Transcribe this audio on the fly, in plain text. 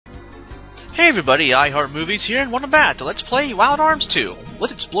Hey everybody, iheartmovees here, and welcome back to Let's Play Wild Arms 2.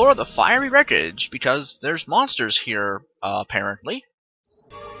 Let's explore the Fiery Wreckage, because there's monsters here, apparently.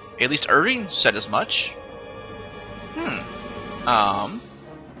 At least Irving said as much.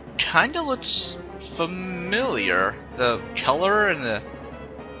 Kinda looks familiar. The color and the...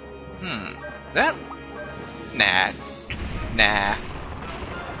 that... Nah.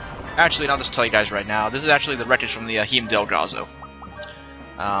 Actually, I'll just tell you guys right now, this is actually the wreckage from the Del Gazo.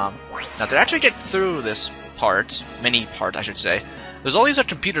 Now to actually get through this mini part I should say, there's all these other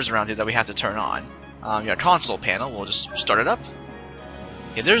computers around here that we have to turn on. You got a console panel, we'll just start it up.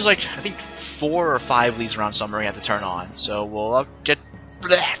 Yeah, there's like, I think 4 or 5 of these around somewhere we have to turn on, so we'll get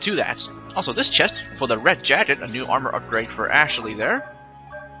to that. Also, this chest for the red jacket, a new armor upgrade for Ashley there.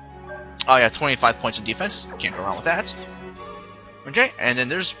 Oh yeah, 25 points in defense, can't go wrong with that. Okay, and then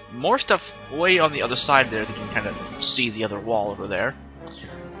there's more stuff way on the other side there that you can kind of see the other wall over there.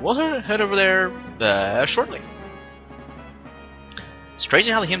 We'll head over there shortly. It's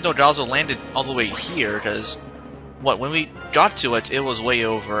crazy how the Del Gazo landed all the way here, because when we got to it, it was way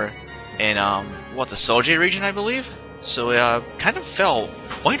over in the Soje region, I believe. So it kind of fell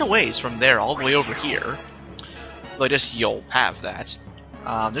quite a ways from there all the way over here. But I guess you'll have that.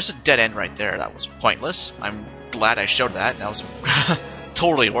 There's a dead end right there. That was pointless. I'm glad I showed that. That was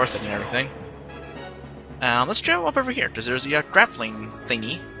totally worth it and everything. Let's go up over here, because there's a grappling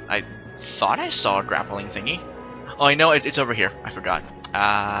thingy. I thought I saw a grappling thingy. Oh, I know, it's over here. I forgot.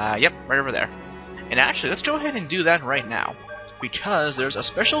 Yep, right over there. And actually, let's go ahead and do that right now, because there's a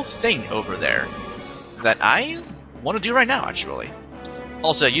special thing over there that I want to do right now, actually.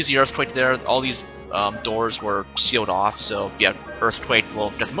 Also, use the earthquake there. All these doors were sealed off, so yeah, earthquake will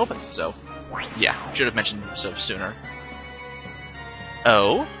get them open. So, yeah, should have mentioned so sooner.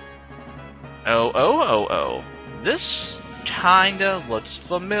 Oh. This kinda looks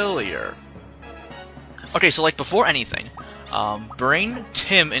familiar. Okay, so like before anything, bring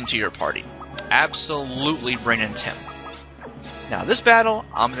Tim into your party. Absolutely bring in Tim. Now this battle,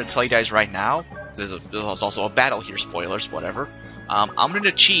 I'm gonna tell you guys right now, there's also a battle here, spoilers, whatever. I'm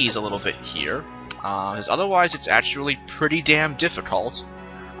gonna cheese a little bit here, because otherwise it's actually pretty damn difficult.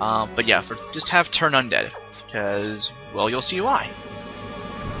 But yeah, just have turn undead, because, well, you'll see why.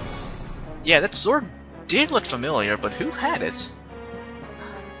 Yeah, that sword did look familiar, but who had it?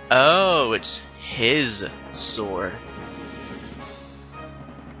 Oh, it's his sword.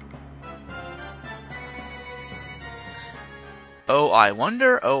 Oh, I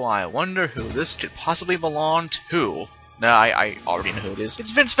wonder who this could possibly belong to. No, I already know who it is.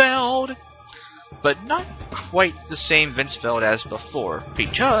 It's Vince Veld! But not quite the same Vince Veld as before,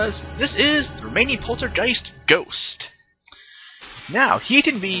 because this is the remaining poltergeist ghost. Now, he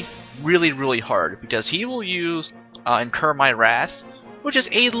can be really hard, because he will use Incur My Wrath, which is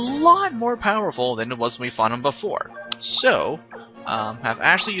a lot more powerful than it was when we fought him before. So, have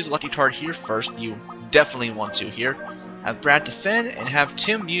Ashley use a lucky card here first, you definitely want to here. Have Brad defend, and have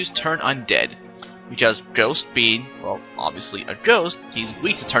Tim use Turn Undead. Because Ghost being, well, obviously a ghost, he's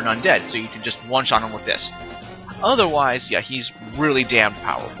weak to Turn Undead, so you can just one-shot him with this. Otherwise, yeah, he's really damn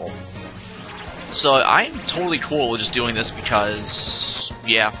powerful. So I'm totally cool with just doing this because,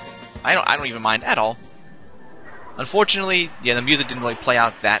 yeah, I don't even mind at all. Unfortunately, yeah, the music didn't really play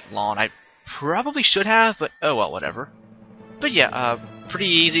out that long. I probably should have, but oh well, whatever. But yeah, pretty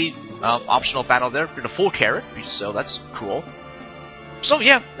easy optional battle there. Get a full carrot, so that's cool. So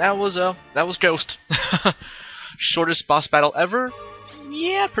yeah, that was Ghost. Shortest boss battle ever?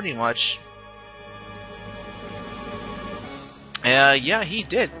 Yeah, pretty much. Yeah, he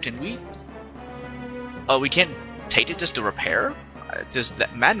did. Can we? Oh, we can't take it just to repair?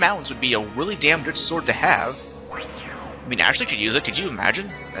 Mad Mountains would be a really damn good sword to have. I mean, Ashley could use it, could you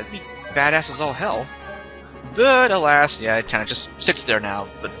imagine? That'd be badass as all hell. But alas, yeah, it kinda just sits there now,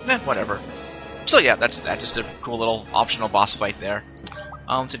 but whatever. So yeah, that's just a cool little optional boss fight there.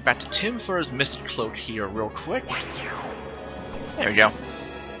 Let's head back to Tim for his Mystic Cloak here real quick. There we go.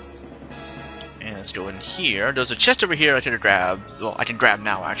 And let's go in here. There's a chest over here I could have grabbed. Well, I can grab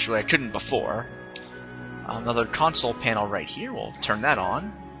now, actually. I couldn't before. Another console panel right here. We'll turn that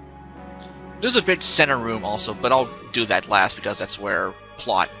on. There's a big center room also, but I'll do that last because that's where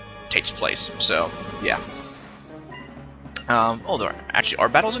plot takes place. So, yeah. Oh, there actually are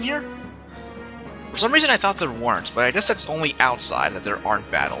battles in here? For some reason I thought there weren't, but I guess that's only outside that there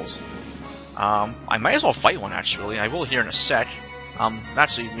aren't battles. I might as well fight one, actually. I will here in a sec.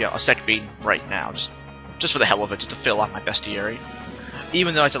 Actually, yeah, a sec being right now, just for the hell of it, just to fill out my bestiary.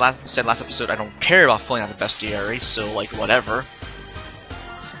 Even though I said last episode I don't care about filling out the bestiary, so like whatever.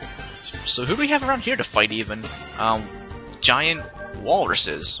 So who do we have around here to fight even? Giant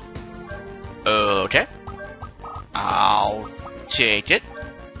walruses. Okay. I'll take it.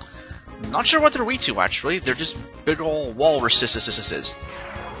 Not sure what they're weak to, actually. They're just big ol' walruses.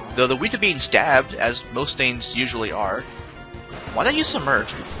 Though they're weak to being stabbed, as most things usually are. Why'd I use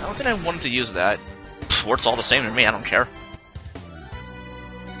Submerge? I don't think I wanted to use that. Pfft, it's all the same to me, I don't care.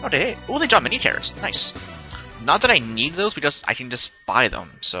 Okay. Oh, they dropped mini carrots. Nice. Not that I need those, because I can just buy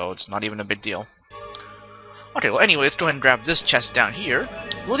them, so it's not even a big deal. Okay, well anyway, let's go ahead and grab this chest down here.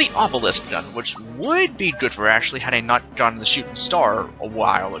 Well, the obelisk gun, which would be good for actually had I not gotten the shooting star a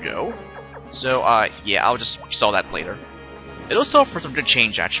while ago. So, yeah, I'll just sell that later. It'll sell for some good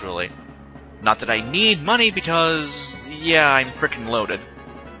change, actually. Not that I need money, because, yeah, I'm freaking loaded.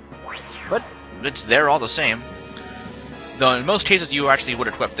 But, it's there all the same. Though in most cases you actually would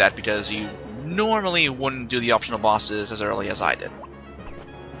equip that, because you normally wouldn't do the optional bosses as early as I did.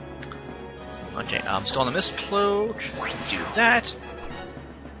 Okay, still on the mist cloak. Do that.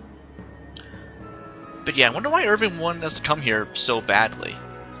 But yeah, I wonder why Irving wanted us to come here so badly.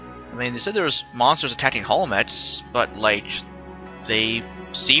 I mean, they said there was monsters attacking Hollow Mets, but like, they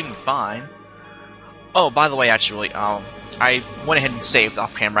seemed fine. Oh, by the way, actually, I went ahead and saved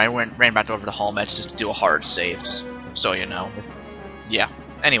off camera. I ran back over to Hollow Mets just to do a hard save, just so you know. Yeah.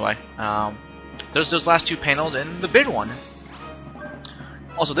 Anyway, there's those last two panels and the big one.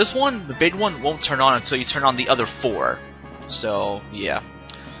 Also, this one, the big one, won't turn on until you turn on the other four. So, yeah.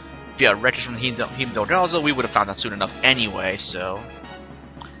 If you had Wreckage from Hidden Gaza, we would have found that soon enough anyway, so...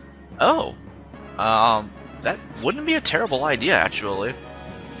 Oh. That wouldn't be a terrible idea, actually.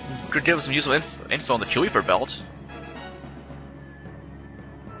 Could give us some useful info on the Keeper belt.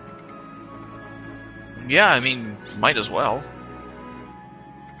 Yeah, I mean, might as well.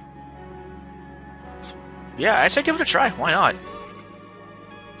 Yeah, I'd say give it a try, why not?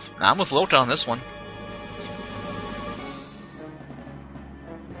 I'm with Lota on this one.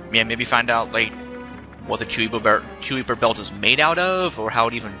 Yeah, maybe find out, like, what the Keeper belt is made out of, or how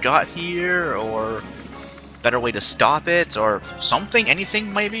it even got here, or better way to stop it, or something,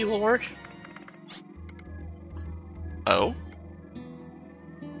 anything maybe will work. Oh?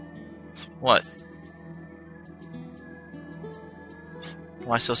 What?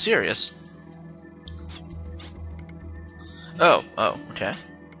 Why so serious? Oh, okay.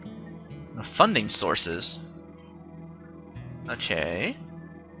 Funding sources. Okay.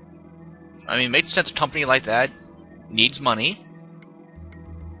 I mean, it makes sense a company like that needs money.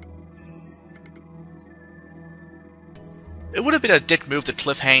 It would have been a dick move to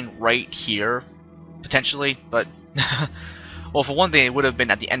cliffhang right here, potentially, but... well, for one thing, it would have been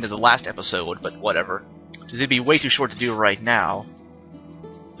at the end of the last episode, but whatever. Because it'd be way too short to do right now.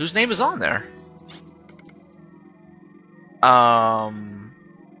 Whose name is on there?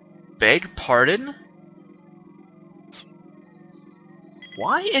 Beg pardon?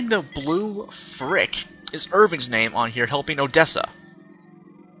 Why in the blue frick is Irving's name on here helping Odessa?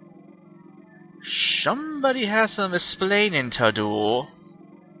 Somebody has some explaining to do.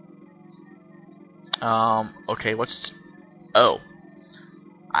 Okay, what's... Oh.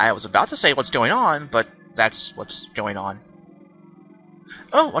 I was about to say what's going on, but that's what's going on.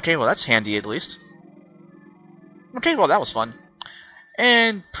 Oh, okay, well that's handy at least. Okay, well that was fun.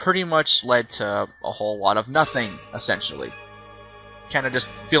 And pretty much led to a whole lot of nothing, essentially. Kind of just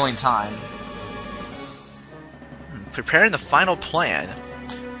filling time. Preparing the final plan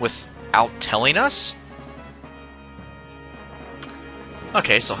without telling us?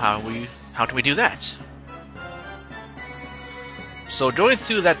 Okay, so how do we do that? So going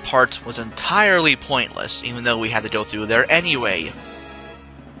through that part was entirely pointless, even though we had to go through there anyway.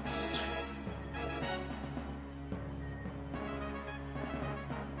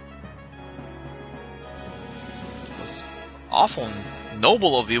 It's awful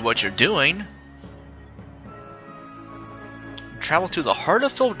noble of you what you're doing. Travel to the heart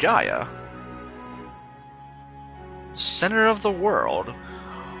of Filgaia. Center of the world.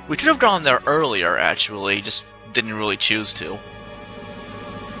 We could have gone there earlier, actually, just didn't really choose to.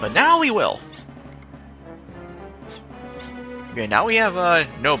 But now we will. Okay, now we have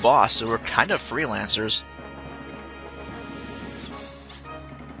no boss, so we're kind of freelancers.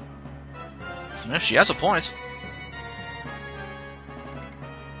 Yeah, she has a point.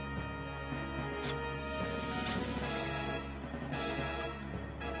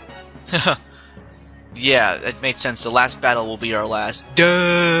 Yeah, it made sense. The last battle will be our last.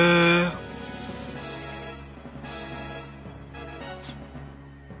 Duh!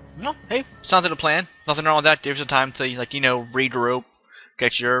 No, hey, sounds like a plan. Nothing wrong with that. Give you some time to, like, you know, regroup,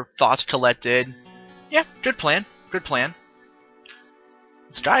 get your thoughts collected. Yeah, good plan. Good plan.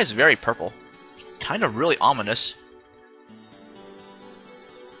 The sky is very purple. Kind of really ominous.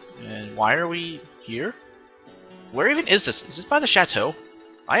 And why are we here? Where even is this? Is this by the chateau?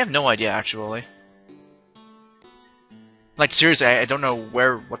 I have no idea, actually. Like, seriously, I don't know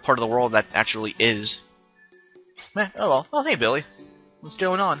what part of the world that actually is. Oh well. Oh, hey, Billy. What's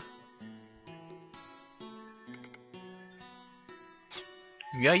going on?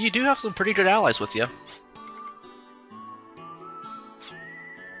 Yeah, you do have some pretty good allies with you.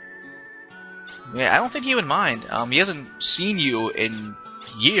 Yeah, I don't think he would mind. He hasn't seen you in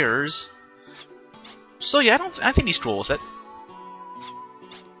years. So yeah, I think he's cool with it.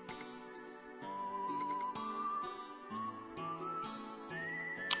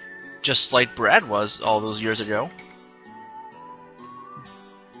 Just like Brad was all those years ago.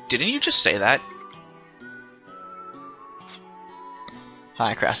 Didn't you just say that?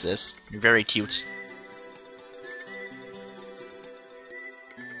 Hi, Crassus. You're very cute.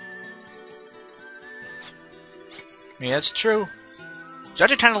 Yeah, that's true. So I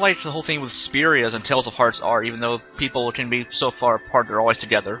actually kind of like the whole thing with Spirias and Tales of Hearts are, even though people can be so far apart, they're always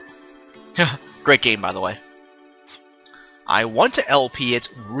together. Great game, by the way. I want to LP it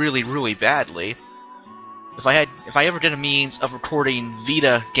really, really badly. If I ever get a means of recording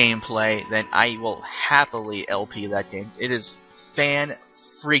Vita gameplay, then I will happily LP that game. It is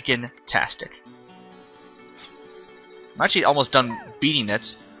fan-freaking-tastic. I'm actually almost done beating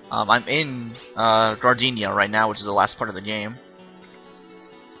it. I'm in Gardenia right now, which is the last part of the game.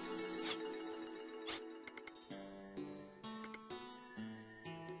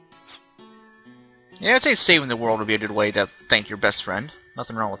 Yeah, I'd say saving the world would be a good way to thank your best friend.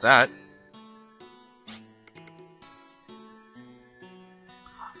 Nothing wrong with that.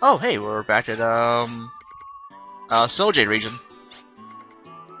 Oh, hey, we're back at, Soljay region.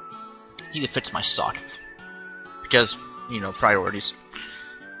 He fits my sock. Because, you know, priorities.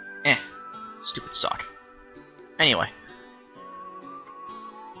 Stupid sock. Anyway.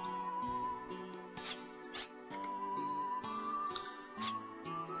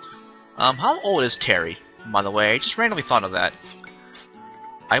 How old is Terry, by the way? I just randomly thought of that.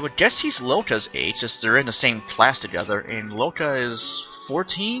 I would guess he's Lota's age, just they're in the same class together, and Lota is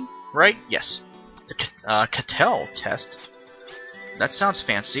 14, right? Yes. The Cattell test. That sounds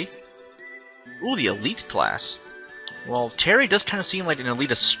fancy. Ooh, the elite class. Well, Terry does kind of seem like an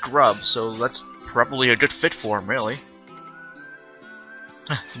elite scrub, so that's probably a good fit for him, really.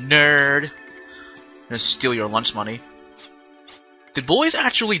 Nerd. Gonna steal your lunch money. Did bullies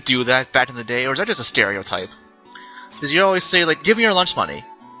actually do that back in the day, or is that just a stereotype? Because you always say, like, give me your lunch money.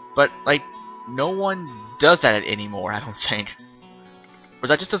 But, like, no one does that anymore, I don't think. Was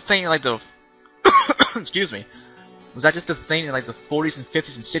that just a thing in, like, the... Excuse me. Was that just a thing in, like, the 40s and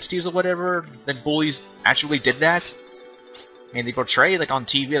 50s and 60s or whatever? That bullies actually did that? I mean, they portray, like, on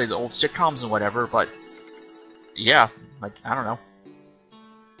TV, like, the old sitcoms and whatever, but... Yeah, like, I don't know.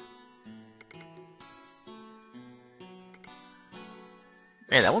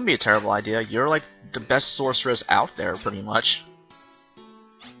 Man, that wouldn't be a terrible idea. You're, like, the best sorceress out there, pretty much.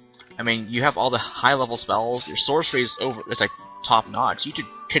 I mean, you have all the high-level spells, your sorcery is it's, like, top-notch. You could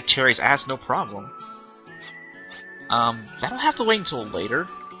kick Terry's ass, no problem. That'll have to wait until later,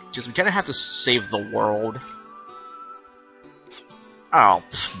 because we kinda have to save the world. Oh,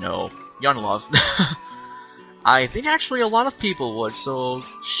 no. Young love. I think actually a lot of people would, so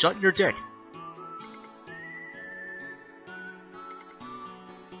shut your dick.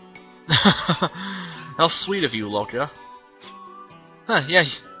 How sweet of you, Loka. Huh, yeah,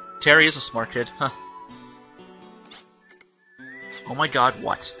 Terry is a smart kid, huh. Oh my god,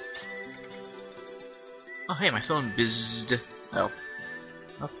 what? Oh hey, my phone bizzed. Oh.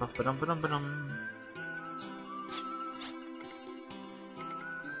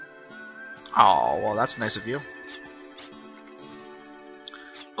 Oh, well that's nice of you.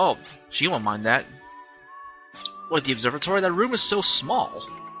 Oh, she won't mind that. What, the observatory? That room is so small.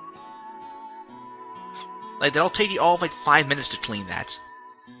 Like, that'll take you all of, like, 5 minutes to clean that.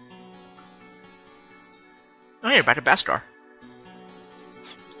 Oh, yeah, back to Baskar.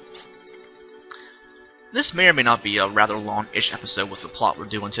 This may or may not be a rather long-ish episode with the plot we're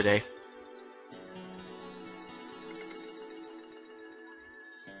doing today.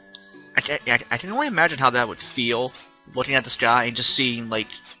 I can only imagine how that would feel, looking at the sky and just seeing, like,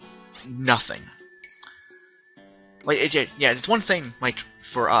 nothing. Like, yeah, it's one thing, like,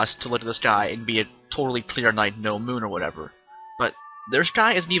 for us to look at the sky and be a totally clear night, no moon or whatever, but their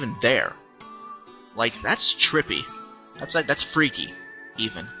sky isn't even there. Like, that's trippy. That's freaky,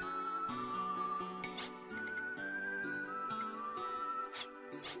 even.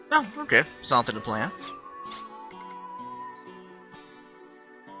 Oh, okay. Sounds like a plan.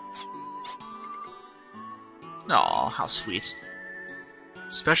 Aw, how sweet.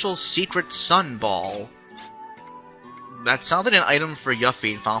 Special Secret Sun Ball. That sounds like an item for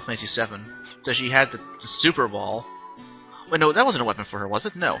Yuffie in Final Fantasy VII. So she had the Super Ball. Wait, no, that wasn't a weapon for her, was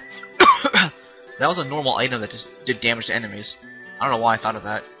it? No. That was a normal item that just did damage to enemies. I don't know why I thought of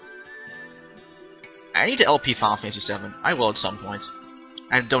that. I need to LP Final Fantasy VII. I will at some point.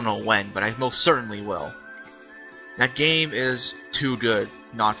 I don't know when, but I most certainly will. That game is too good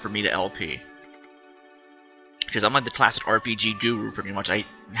not for me to LP. Because I'm like the classic RPG guru, pretty much. I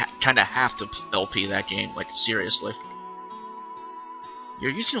kinda have to LP that game, like, seriously.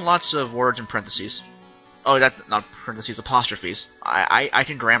 You're using lots of words in parentheses. Oh, that's not parentheses, apostrophes. I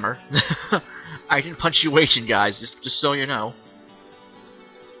can grammar. I can punctuation, guys, just so you know.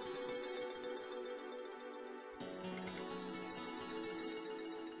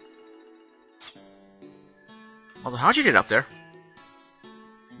 Also, how'd you get up there?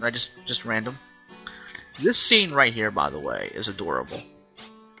 I just random. This scene right here, by the way, is adorable.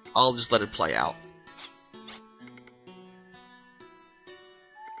 I'll just let it play out.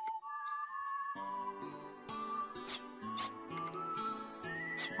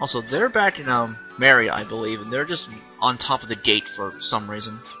 Also, they're back in Maria, I believe, and they're just on top of the gate for some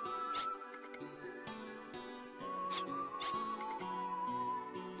reason.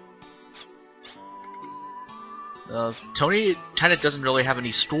 Tony kind of doesn't really have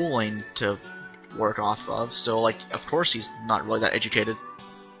any schooling to work off of, so, like, of course he's not really that educated.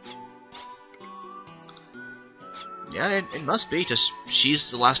 Yeah, it must be, just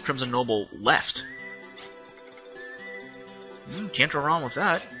she's the last Crimson Noble left. Can't go wrong with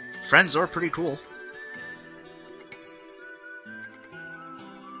that. Friends are pretty cool.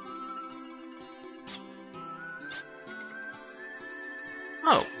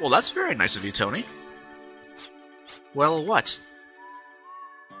 Oh, well that's very nice of you, Tony. Well, what?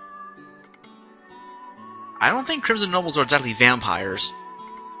 I don't think Crimson Nobles are exactly vampires.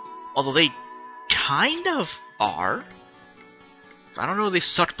 Although they kind of are. I don't know if they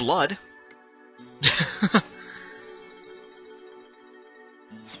suck blood.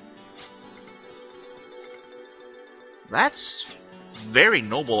 That's very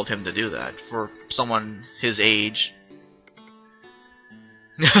noble of him to do that for someone his age.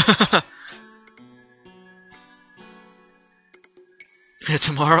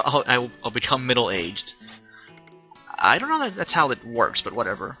 Tomorrow I'll become middle-aged. I don't know that that's how it works, but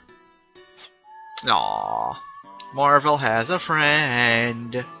whatever. Aww. Marvel has a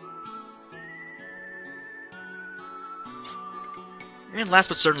friend. And last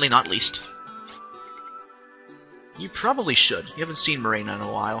but certainly not least. You probably should. You haven't seen Marina in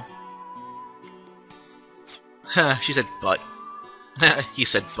a while. She said but. He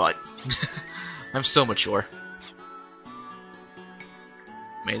said but. I'm so mature.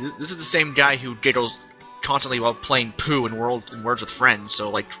 Man, this is the same guy who giggles constantly while playing poo in Words with Friends, so,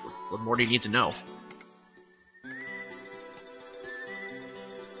 like, what more do you need to know?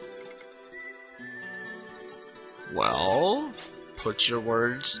 Well, put your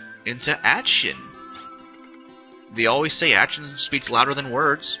words into action. They always say action speaks louder than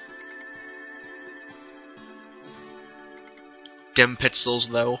words. Dem pixels,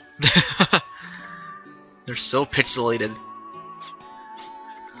 though. They're so pixelated.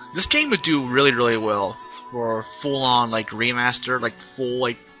 This game would do really, really well for full-on, like, remaster, like, full,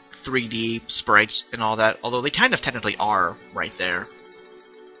 like, 3D sprites and all that, although they kind of technically are right there.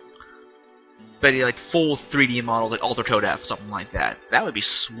 But, like, full 3D models, like Alter Code F, something like that. That would be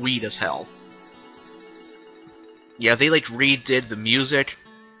sweet as hell. Yeah, they, like, redid the music.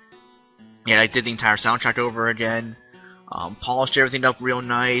 Yeah, I did the entire soundtrack over again. Polished everything up real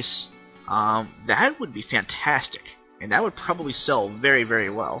nice. That would be fantastic. And that would probably sell very, very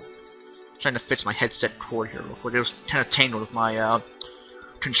well. I'm trying to fix my headset cord here real quick. It was kind of tangled with my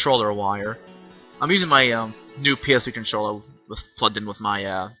controller wire. I'm using my new PS3 controller plugged in with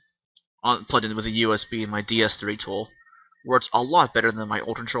my plugged in with a USB and my DS3 tool. Works a lot better than my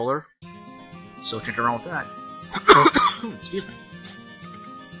old controller. So can't go wrong with that. Excuse me.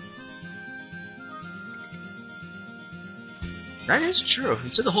 That is true. He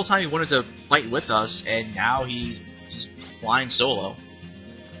said the whole time he wanted to fight with us, and now he's just flying solo.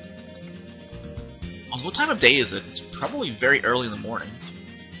 What time of day is it? It's probably very early in the morning.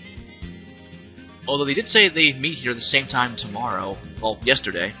 Although they did say they meet here at the same time tomorrow. Well,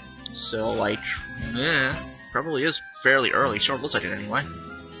 yesterday. So, like, probably is fairly early. Sure, it looks like it anyway.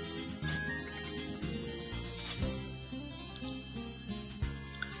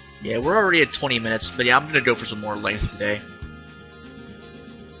 Yeah, we're already at 20 minutes, but yeah, I'm gonna go for some more length today.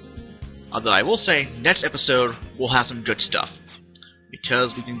 Although I will say, next episode, we'll have some good stuff.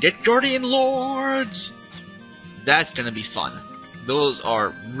 Because we can get Guardian Lords! That's gonna be fun. Those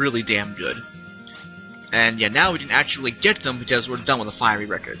are really damn good. And yeah, now we can actually get them because we're done with the Fiery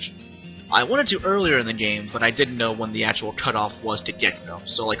Wreckage. I wanted to earlier in the game, but I didn't know when the actual cutoff was to get them,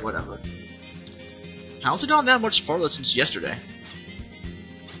 so like whatever. How's it gone that much farther since yesterday?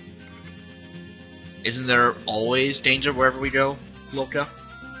 Isn't there always danger wherever we go, Loka?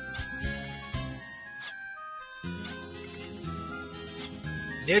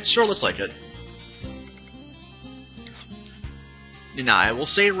 It sure looks like it. Now, I will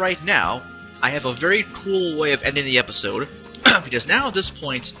say right now, I have a very cool way of ending the episode, because now at this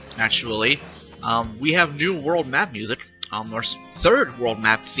point, actually, we have new world map music, our third world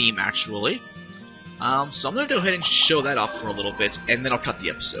map theme, actually. So I'm going to go ahead and show that off for a little bit, and then I'll cut the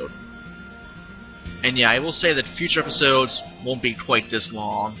episode. And yeah, I will say that future episodes won't be quite this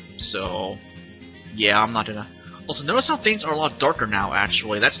long, so yeah, I'm not gonna... Also, notice how things are a lot darker now,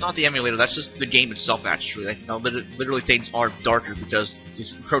 actually. That's not the emulator, that's just the game itself, actually. Like, now, literally things are darker because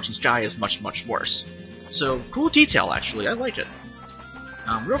this encroaching sky is much, much worse. So, cool detail, actually. I like it.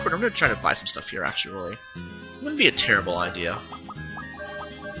 Real quick, I'm gonna try to buy some stuff here, actually. Wouldn't be a terrible idea.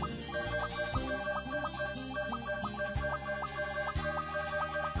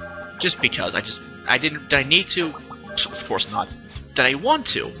 Just because, did I need to? Of course not. Did I want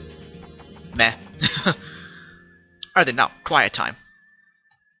to? Meh. Alright then, now, quiet time.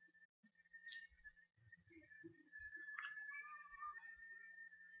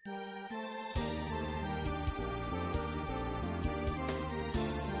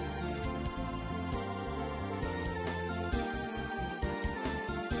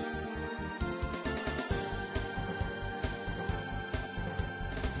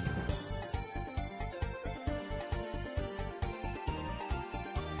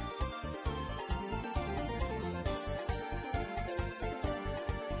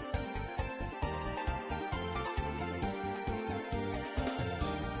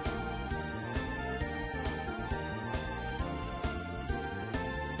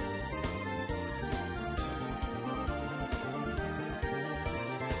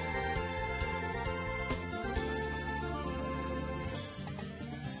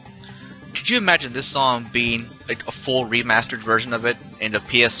 Could you imagine this song being like a full remastered version of it in the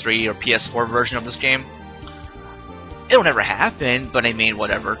PS3 or PS4 version of this game? It'll never happen, but I mean,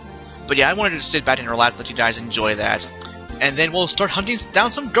 whatever. But yeah, I wanted to sit back and relax, let you guys enjoy that. And then we'll start hunting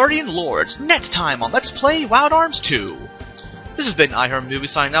down some Guardian Lords next time on Let's Play Wild Arms 2. This has been iHeartMovees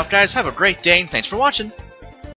signing out, guys. Have a great day, and thanks for watching.